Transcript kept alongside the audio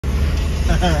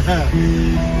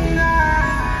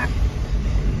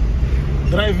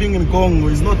Driving in Congo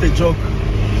is not a joke.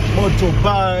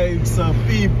 Motorbikes,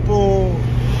 people.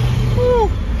 Woo.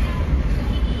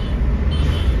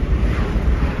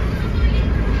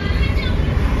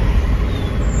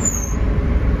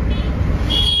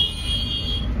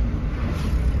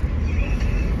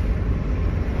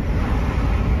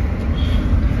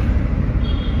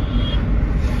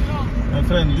 My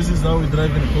friend, this is how we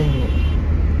drive in Congo.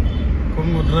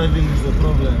 Congo driving is the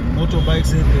problem.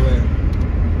 Motorbikes everywhere.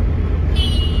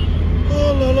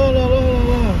 Oh, la, la, la, la,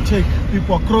 la. Check,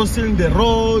 people are crossing the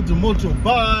road,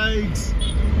 motorbikes,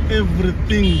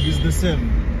 everything is the same.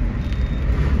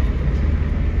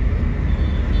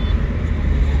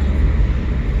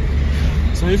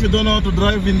 So if you don't know how to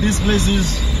drive in these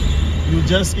places, you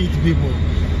just eat people.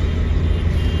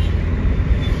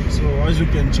 So as you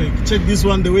can check this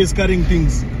one, the way it's carrying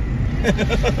things.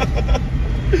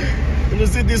 You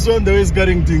see this one, the way it's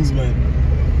carrying things, man.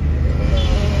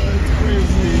 It's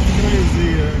crazy.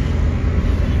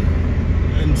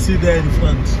 And see there in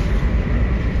front,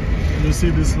 you see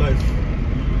this life.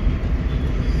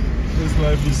 This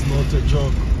life is not a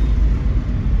joke.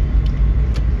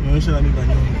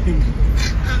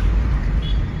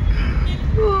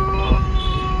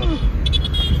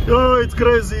 Oh, it's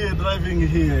crazy driving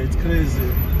here, it's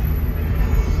crazy.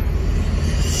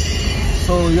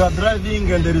 So you are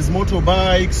driving and there is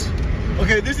motorbikes.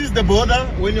 Okay, this is the border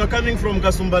when you're coming from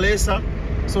Kasumbalesa.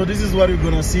 So this is what you're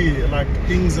gonna see, like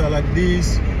things are like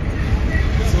this.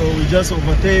 So we just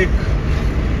overtake.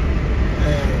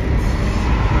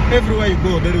 Everywhere you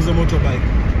go, there is a motorbike.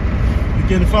 You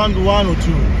can find one or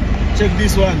two. Check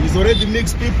this one. It's already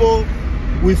mixed people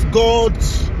with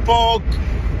goats, pork.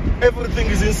 Everything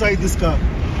is inside this car.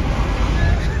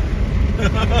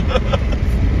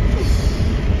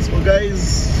 So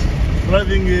guys,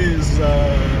 driving is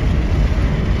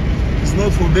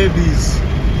not for babies.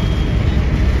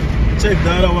 Check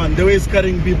the other one, the way it's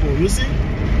carrying people. You see?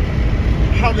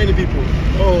 How many people?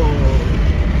 Oh,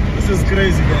 this is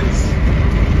crazy, guys.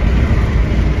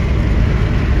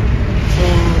 So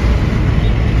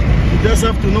you just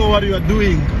have to know what you are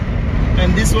doing.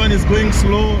 And this one is going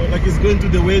slow, like it's going to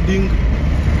the wedding.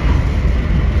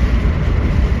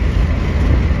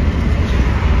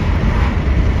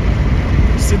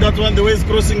 See that one, the way it's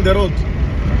crossing the road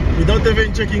without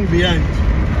even checking behind.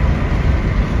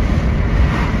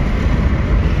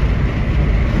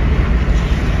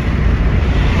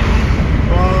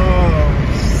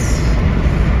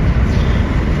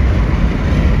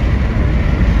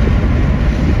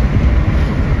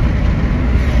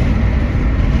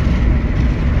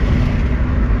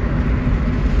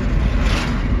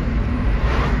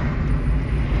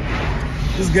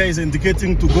 This guy is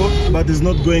indicating to go, but is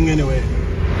not going anywhere.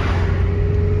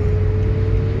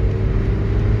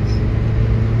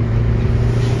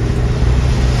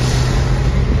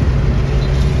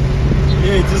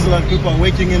 Yeah, it is like people are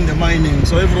working in the mining,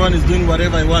 so everyone is doing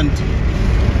whatever I want.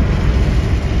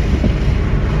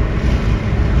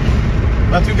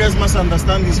 But you guys must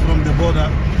understand this from the border.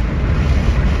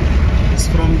 It's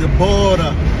from the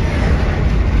border.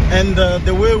 And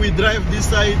the way we drive this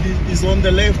side is on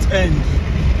the left end,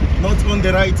 not on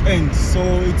the right end. So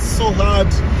it's so hard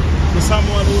for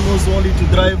someone who knows only to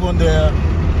drive on the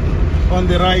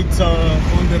right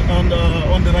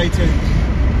on the right end.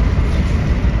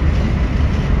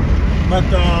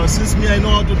 But since me, I know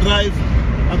how to drive.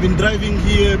 I've been driving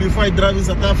here before I drive in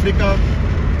South Africa,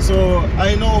 so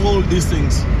I know all these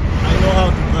things. I know how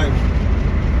to drive.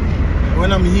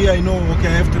 When I'm here, I know, okay,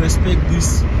 I have to respect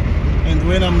this. And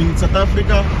when I'm in South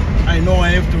Africa, I know I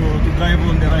have to drive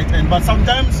on the right end. But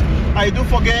sometimes I do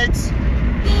forget,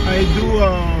 I do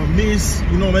miss,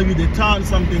 you know, maybe the turn,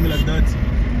 something like that.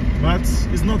 But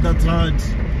it's not that hard.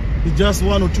 It's just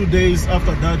 1 or 2 days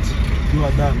after that, you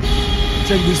are done.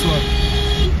 Check this one.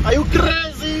 Are you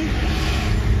crazy?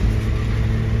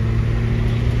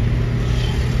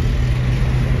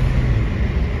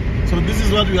 So this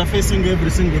is what we are facing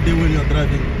every single day when you're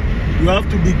driving. You have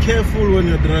to be careful when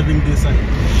you're driving this side.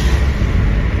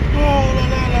 Oh, la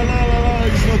la la la la la.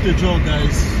 It's not a joke,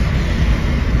 guys.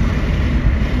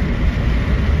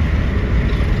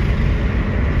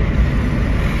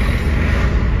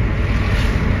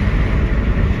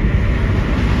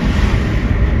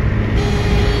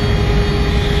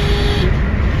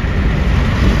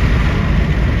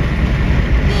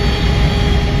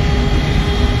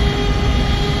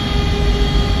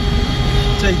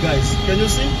 Check, guys. Can you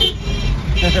see?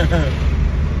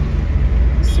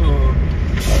 So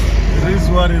it is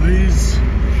what it is.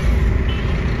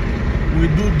 We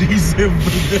do this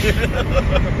every day.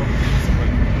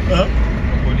 Huh?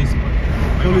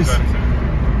 Police.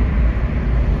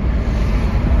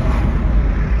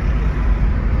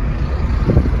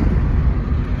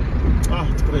 Ah,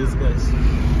 it's crazy,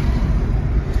 guys.